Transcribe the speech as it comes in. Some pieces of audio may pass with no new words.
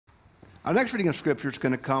Our next reading of Scripture is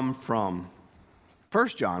going to come from 1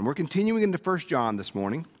 John. We're continuing into 1 John this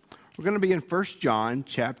morning. We're going to be in 1 John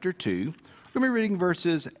chapter 2. We're going to be reading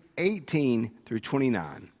verses 18 through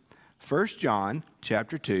 29. 1 John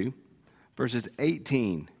chapter 2, verses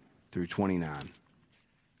 18 through 29.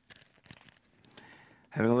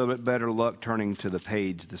 Having a little bit better luck turning to the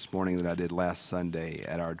page this morning than I did last Sunday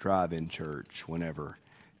at our drive-in church whenever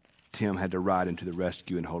Tim had to ride into the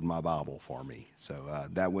rescue and hold my Bible for me. So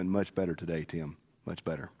that went much better today, Tim, much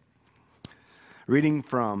better. Reading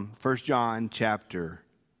from 1 John chapter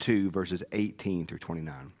 2, verses 18 through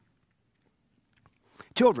 29.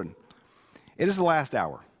 Children, it is the last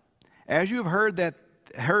hour. As you have heard that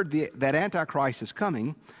Antichrist is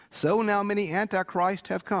coming, so now many Antichrists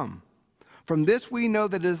have come. From this we know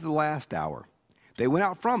that it is the last hour. They went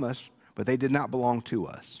out from us, but they did not belong to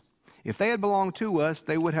us. If they had belonged to us,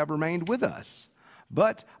 they would have remained with us.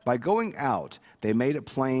 But by going out, they made it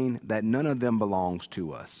plain that none of them belongs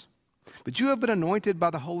to us. But you have been anointed by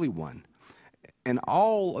the Holy One, and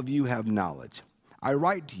all of you have knowledge. I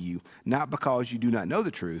write to you not because you do not know the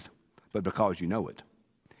truth, but because you know it.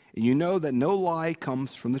 And you know that no lie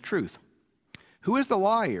comes from the truth. Who is the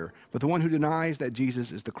liar but the one who denies that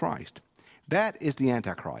Jesus is the Christ? That is the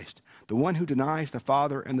Antichrist, the one who denies the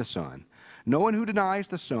Father and the Son. No one who denies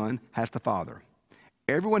the Son has the Father.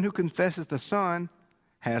 Everyone who confesses the Son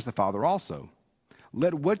has the Father also.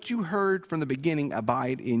 Let what you heard from the beginning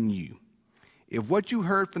abide in you. If what you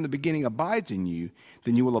heard from the beginning abides in you,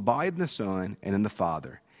 then you will abide in the Son and in the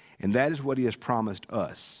Father. And that is what he has promised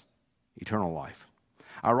us, eternal life.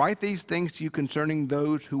 I write these things to you concerning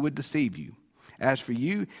those who would deceive you. As for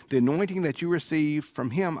you, the anointing that you receive from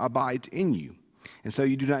him abides in you, and so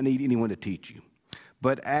you do not need anyone to teach you.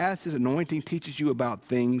 But as his anointing teaches you about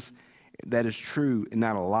things that is true and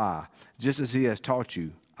not a lie, just as he has taught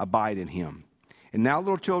you, abide in him. And now,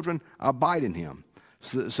 little children, abide in him,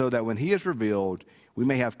 so that when he is revealed, we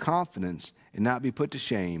may have confidence and not be put to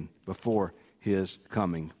shame before his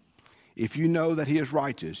coming. If you know that he is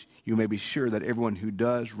righteous, you may be sure that everyone who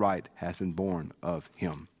does right has been born of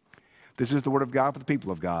him. This is the word of God for the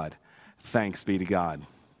people of God. Thanks be to God.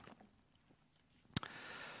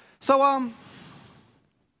 So,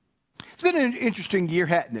 it's been an interesting year,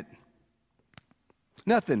 hasn't it?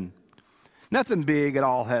 Nothing big at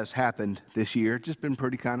all has happened this year. It's just been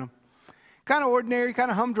pretty kind of ordinary,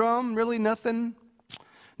 kind of humdrum. Really nothing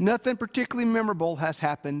particularly memorable has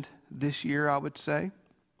happened this year, I would say.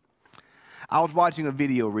 I was watching a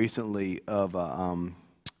video recently of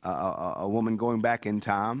a woman going back in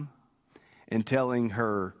time and telling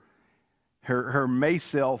her May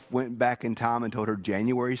self went back in time and told her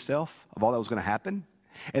January self of all that was going to happen.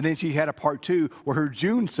 And then she had a part 2 where her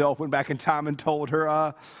June self went back in time and told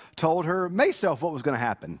her May self what was going to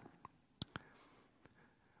happen.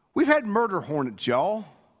 We've had murder hornets, y'all.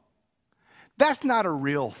 That's not a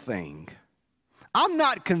real thing. I'm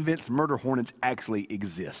not convinced murder hornets actually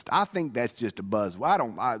exist. I think that's just a buzz.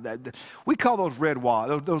 We call those red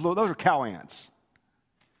wasps. Those are cow ants.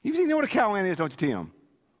 You know what a cow ant is, don't you, Tim?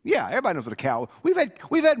 Yeah, everybody knows what a cow.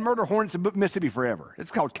 We've had murder hornets in Mississippi forever.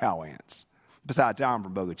 It's called cow ants. Besides, I'm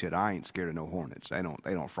from Bogota. I ain't scared of no hornets. They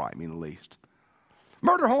don't frighten me in the least.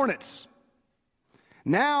 Murder hornets.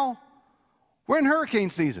 Now we're in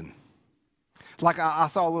hurricane season. It's like I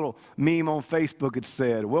saw a little meme on Facebook. It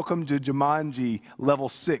said, "Welcome to Jumanji Level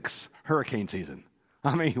 6 hurricane season."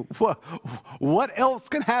 I mean, what else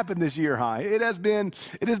can happen this year, huh? It has been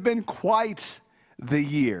quite the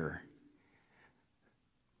year.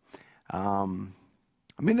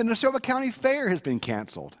 The Neshoba County Fair has been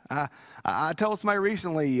canceled. I told somebody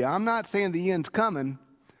recently, I'm not saying the end's coming,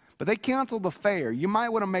 but they canceled the fair. You might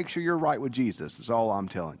want to make sure you're right with Jesus, is all I'm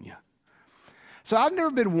telling you. So I've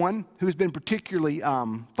never been one who's been particularly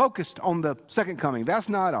focused on the second coming. That's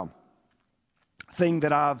not a thing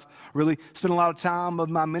that I've really spent a lot of time of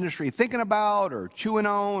my ministry thinking about or chewing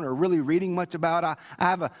on or really reading much about.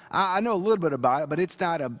 I know a little bit about it, but it's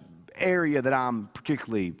not an area that I'm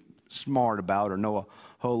particularly smart about or know a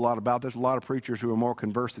whole lot about. There's a lot of preachers who are more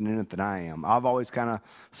conversant in it than I am. I've always kind of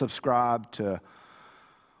subscribed to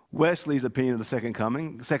Wesley's opinion of the second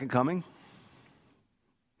coming.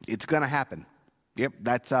 It's going to happen. Yep,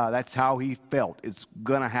 that's how he felt. It's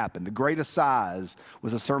going to happen. The Great Assize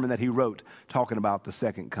was a sermon that he wrote talking about the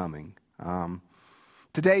second coming.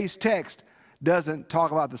 Today's text doesn't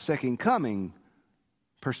talk about the second coming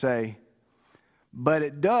per se, but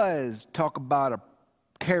it does talk about a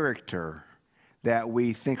character that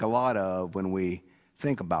we think a lot of when we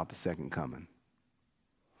think about the second coming.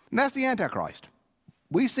 And that's the Antichrist.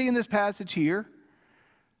 We see in this passage here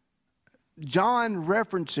John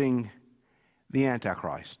referencing the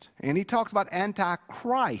Antichrist. And he talks about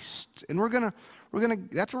Antichrist. And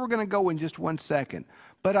that's where we're gonna go in just one second.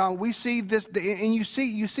 But we see this, and you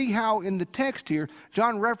see how in the text here,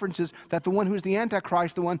 John references that the one who is the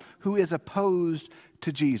Antichrist, the one who is opposed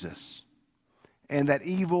to Jesus, and that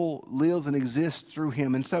evil lives and exists through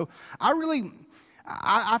him. And so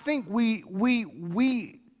I think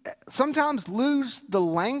we sometimes lose the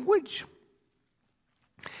language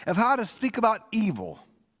of how to speak about evil,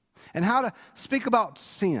 and how to speak about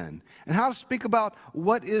sin, and how to speak about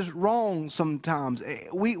what is wrong sometimes.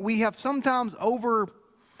 We have sometimes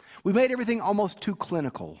we made everything almost too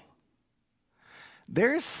clinical.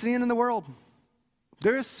 There is sin in the world.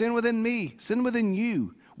 There is sin within me, sin within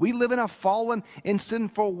you. We live in a fallen and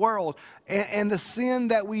sinful world. And the sin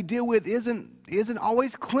that we deal with isn't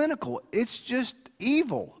always clinical. It's just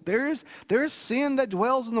evil. There's sin that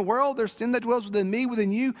dwells in the world. There's sin that dwells within me,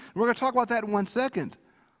 within you. We're going to talk about that in 1 second.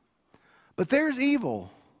 But there's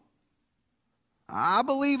evil. I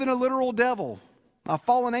believe in a literal devil, a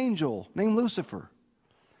fallen angel named Lucifer.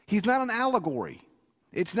 He's not an allegory.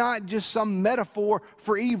 It's not just some metaphor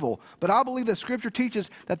for evil. But I believe that Scripture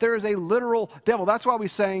teaches that there is a literal devil. That's why we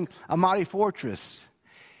sang A Mighty Fortress.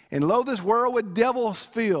 And lo, this world with devils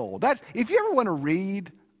filled. If you ever want to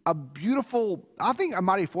read a beautiful, I think A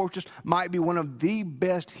Mighty Fortress might be one of the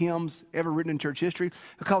best hymns ever written in church history,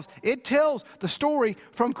 because it tells the story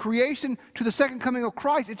from creation to the second coming of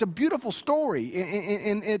Christ. It's a beautiful story,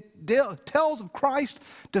 and it tells of Christ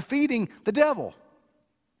defeating the devil.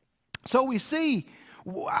 So we see,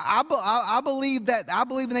 I believe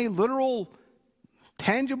in a literal,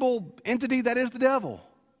 tangible entity that is the devil.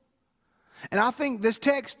 And I think this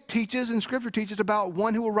text teaches, and Scripture teaches, about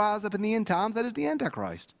one who will rise up in the end times, that is the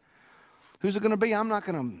Antichrist. Who's it going to be? I'm not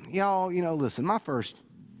going to, listen, my first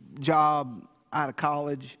job out of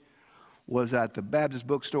college was at the Baptist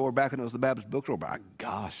bookstore, back when it was the Baptist bookstore, back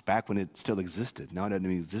when it still existed. Now it doesn't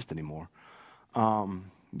even exist anymore.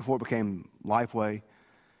 Before it became Lifeway.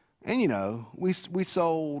 And, we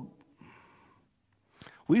sold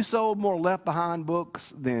more Left Behind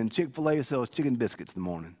books than Chick-fil-A sells chicken biscuits in the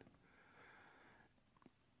morning.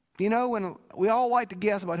 And we all like to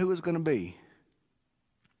guess about who it's going to be.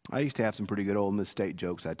 I used to have some pretty good old Miss State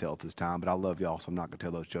jokes I tell at this time, but I love y'all, so I'm not going to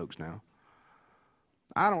tell those jokes now.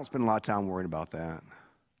 I don't spend a lot of time worrying about that.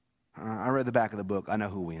 I read the back of the book. I know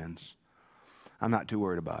who wins. I'm not too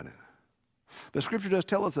worried about it. But Scripture does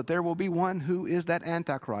tell us that there will be one who is that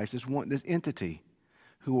Antichrist, this entity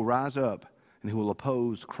who will rise up and who will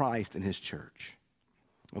oppose Christ and his church.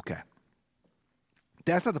 Okay.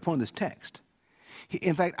 That's not the point of this text.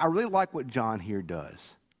 In fact, I really like what John here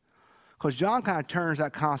does, because John kind of turns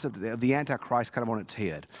that concept of the Antichrist kind of on its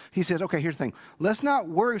head. He says, okay, here's the thing. Let's not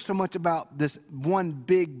worry so much about this one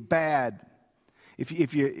big bad,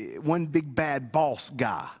 one big bad boss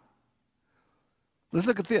guy. Let's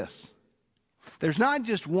look at this. There's not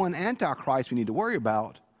just one Antichrist we need to worry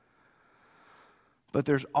about, but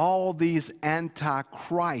there's all these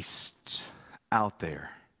Antichrists out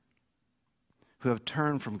there who have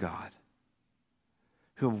turned from God,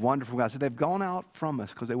 who have wandered from God. So they've gone out from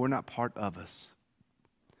us because they were not part of us.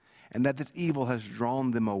 And that this evil has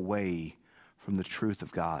drawn them away from the truth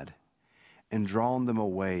of God and drawn them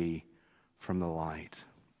away from the light.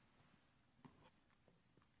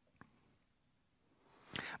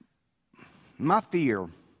 My fear,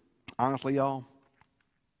 honestly, y'all,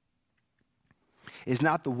 is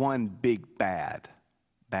not the one big bad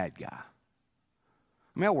guy. I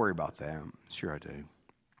mean, I worry about that. Sure I do.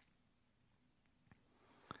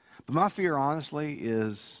 But my fear, honestly,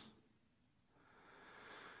 is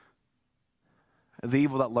the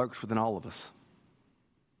evil that lurks within all of us.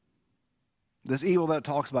 This evil that it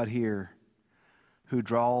talks about here, who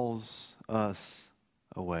draws us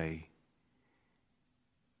away.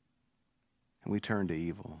 And we turn to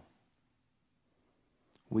evil.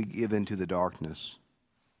 We give into the darkness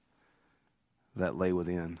that lay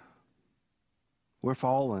within. We're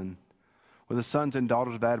fallen. We're the sons and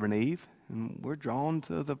daughters of Adam and Eve, and we're drawn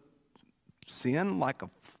to the sin like a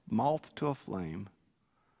moth to a flame.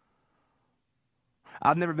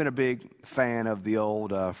 I've never been a big fan of the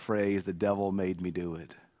old phrase, the devil made me do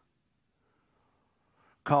it.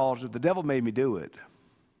 Because if the devil made me do it,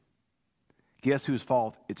 guess whose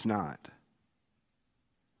fault it's not?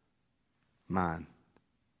 Mine.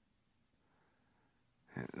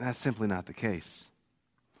 That's simply not the case.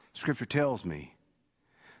 Scripture tells me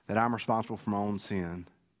that I'm responsible for my own sin,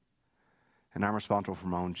 and I'm responsible for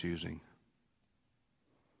my own choosing.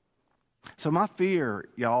 So my fear,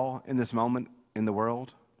 y'all, in this moment in the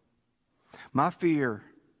world, my fear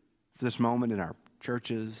for this moment in our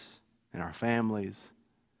churches, in our families,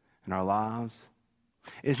 in our lives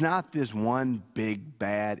is not this one big,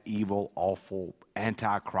 bad, evil, awful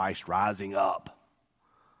Antichrist rising up.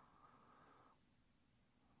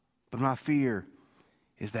 But my fear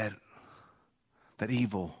is that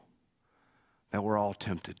evil that we're all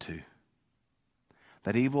tempted to.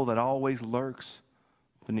 That evil that always lurks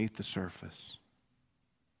beneath the surface.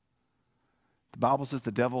 The Bible says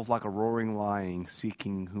the devil's like a roaring lion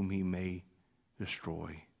seeking whom he may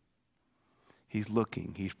destroy. He's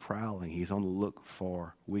looking, he's prowling, he's on the look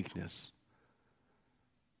for weakness.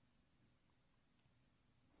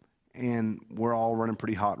 And we're all running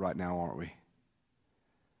pretty hot right now, aren't we?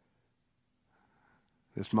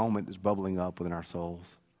 This moment is bubbling up within our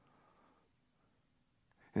souls.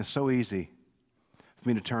 And it's so easy for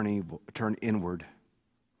me to turn inward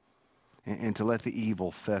and to let the evil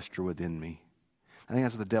fester within me. I think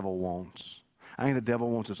that's what the devil wants. I think the devil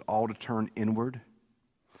wants us all to turn inward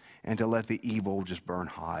and to let the evil just burn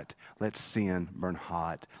hot. Let sin burn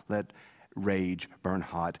hot. Let rage burn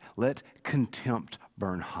hot. Let contempt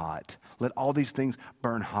burn hot. Let all these things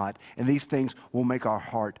burn hot. And these things will make our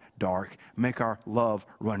heart dark, make our love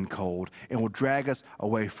run cold, and will drag us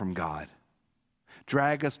away from God.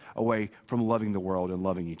 Drag us away from loving the world and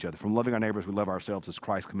loving each other, from loving our neighbors. We love ourselves as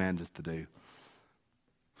Christ commanded us to do.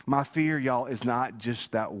 My fear, y'all, is not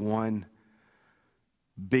just that one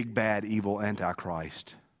big, bad, evil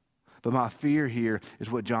Antichrist. But my fear here is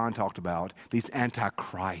what John talked about, these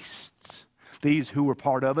antichrists, these who were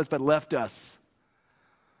part of us but left us.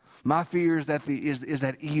 My fear is that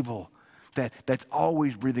that evil that's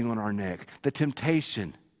always breathing on our neck, the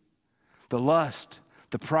temptation, the lust,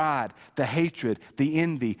 the pride, the hatred, the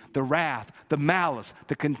envy, the wrath, the malice,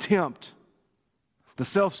 the contempt, the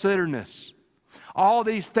self-centeredness. All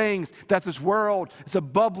these things that this world is a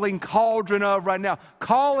bubbling cauldron of right now,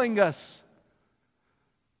 calling us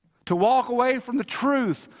to walk away from the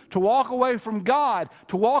truth, to walk away from God,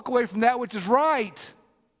 to walk away from that which is right,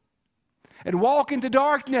 and walk into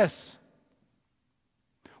darkness,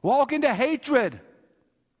 walk into hatred,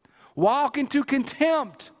 walk into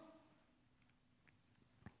contempt.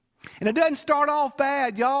 And it doesn't start off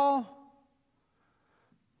bad, y'all.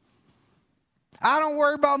 I don't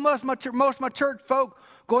worry about most of my church folk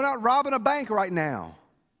going out robbing a bank right now.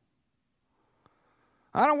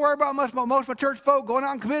 I don't worry about most of my church folk going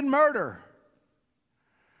out and committing murder.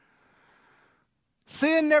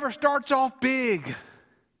 Sin never starts off big. It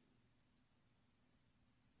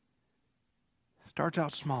starts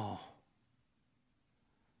out small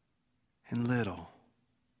and little.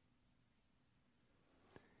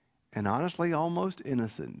 And honestly, almost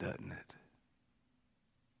innocent, doesn't it?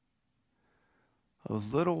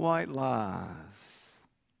 Those little white lies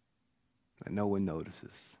that no one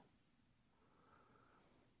notices.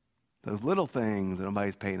 Those little things that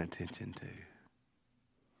nobody's paying attention to.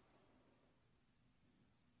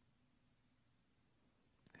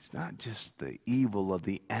 It's not just the evil of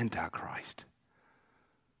the Antichrist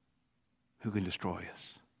who can destroy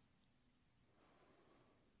us.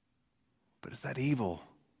 But it's that evil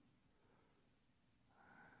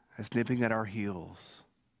that's nipping at our heels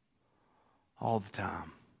all the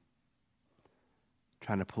time,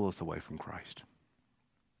 trying to pull us away from Christ.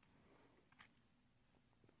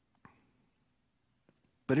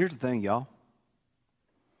 But here's the thing, y'all.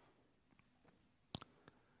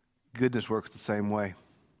 Goodness works the same way.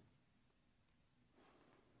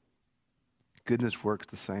 Goodness works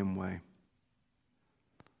the same way.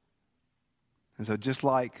 And so just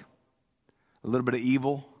like a little bit of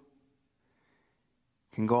evil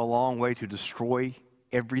can go a long way to destroy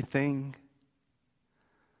everything,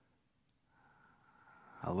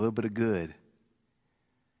 a little bit of good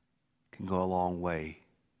can go a long way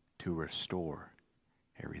to restore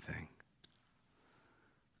everything.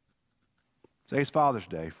 Say it's Father's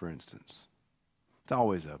Day, for instance. It's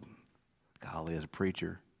always golly, as a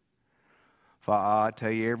preacher. I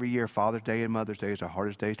tell you, every year, Father's Day and Mother's Day is the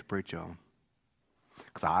hardest days to preach on.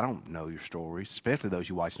 Because I don't know your stories, especially those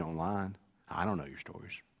you watching online. I don't know your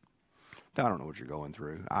stories. I don't know what you're going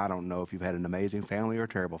through. I don't know if you've had an amazing family or a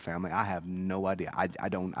terrible family. I have no idea. I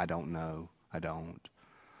don't know. I don't.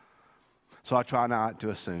 So I try not to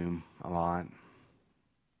assume a lot.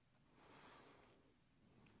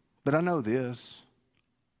 But I know this.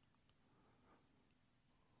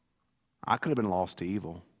 I could have been lost to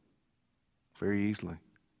evil very easily.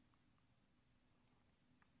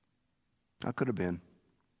 I could have been.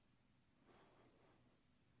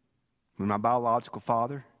 When my biological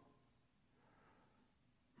father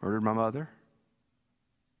murdered my mother,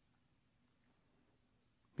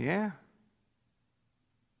 yeah,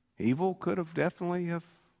 evil could have definitely have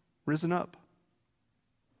risen up,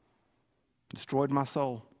 destroyed my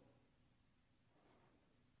soul.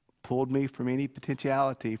 pulled me from any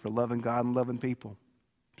potentiality for loving God and loving people.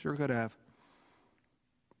 Sure could have.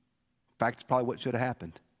 In fact, it's probably what should have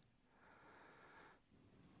happened.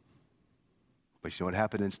 But you know what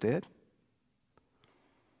happened instead?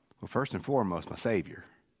 Well, first and foremost, my Savior,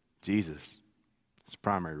 Jesus, is the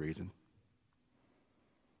primary reason.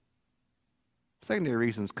 Secondary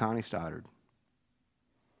reason is Connie Stoddard,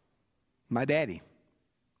 my daddy.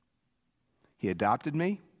 He adopted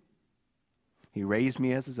me. He raised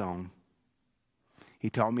me as his own. He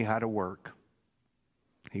taught me how to work.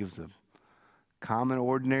 He was a common,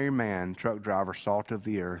 ordinary man, truck driver, salt of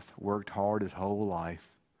the earth, worked hard his whole life.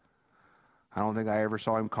 I don't think I ever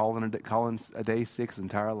saw him calling a day sick his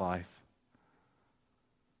entire life.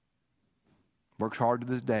 Works hard to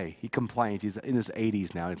this day. He complains. He's in his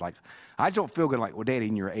 80s now. He's like, I just don't feel good. Like, well, Daddy,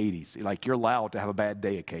 in your 80s, like, you're allowed to have a bad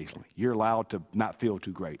day occasionally. You're allowed to not feel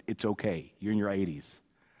too great. It's okay. You're in your 80s.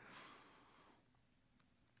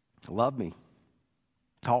 Loved me,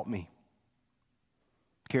 taught me,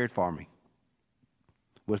 cared for me,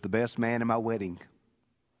 was the best man in my wedding.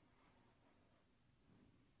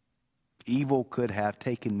 Evil could have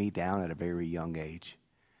taken me down at a very young age.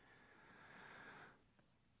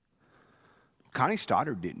 Connie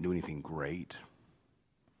Stoddard didn't do anything great.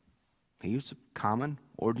 He was a common,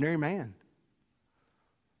 ordinary man.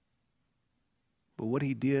 But what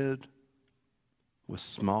he did was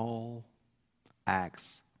small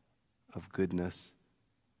acts of goodness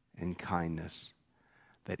and kindness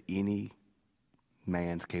that any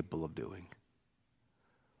man's capable of doing.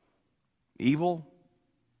 Evil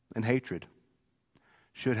and hatred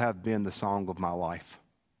should have been the song of my life.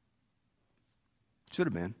 Should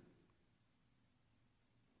have been.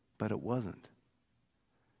 But it wasn't.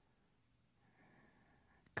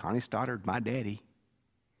 Connie Stoddard, my daddy,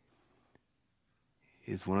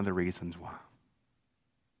 is one of the reasons why.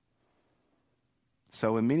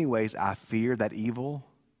 So in many ways, I fear that evil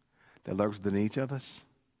that lurks within each of us,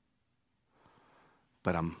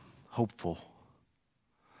 but I'm hopeful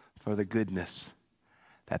for the goodness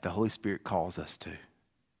that the Holy Spirit calls us to.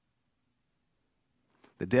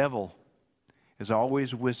 The devil is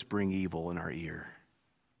always whispering evil in our ear,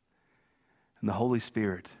 and the Holy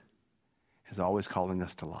Spirit is always calling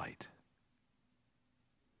us to light.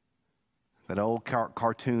 That old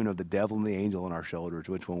cartoon of the devil and the angel on our shoulders,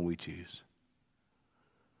 which one we choose?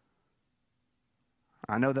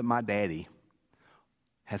 I know that my daddy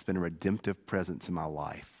has been a redemptive presence in my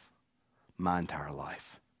life, my entire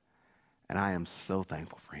life. And I am so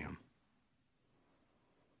thankful for him.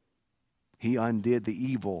 He undid the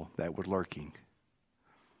evil that was lurking.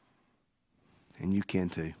 And you can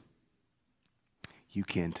too. You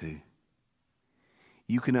can too.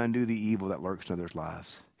 You can undo the evil that lurks in others'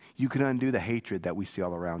 lives. You can undo the hatred that we see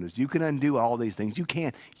all around us. You can undo all these things. You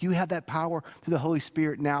can. You have that power through the Holy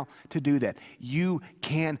Spirit now to do that. You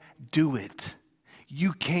can do it.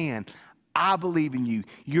 You can. I believe in you.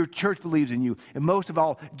 Your church believes in you. And most of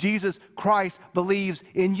all, Jesus Christ believes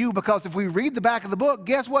in you, because if we read the back of the book,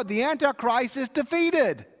 guess what? The Antichrist is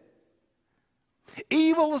defeated.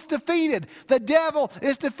 Evil is defeated. The devil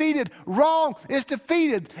is defeated. Wrong is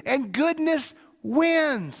defeated. And goodness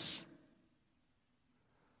wins.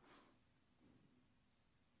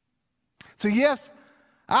 So yes,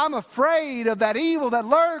 I'm afraid of that evil that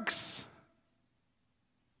lurks.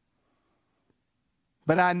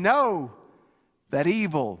 But I know that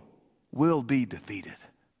evil will be defeated.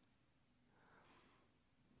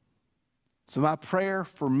 So my prayer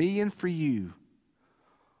for me and for you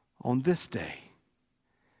on this day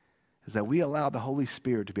is that we allow the Holy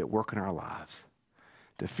Spirit to be at work in our lives,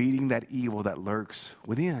 defeating that evil that lurks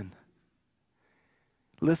within.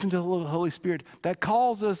 Listen to the Holy Spirit that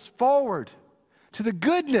calls us forward to the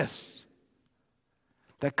goodness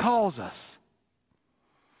that calls us,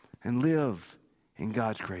 and live in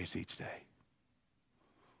God's grace each day.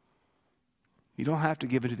 You don't have to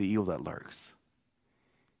give into the evil that lurks.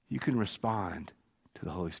 You can respond to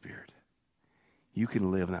the Holy Spirit. You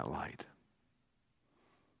can live in that light.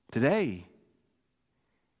 Today,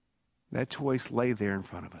 that choice lay there in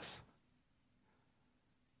front of us.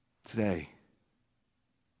 Today,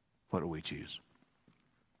 what do we choose?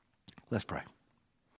 Let's pray.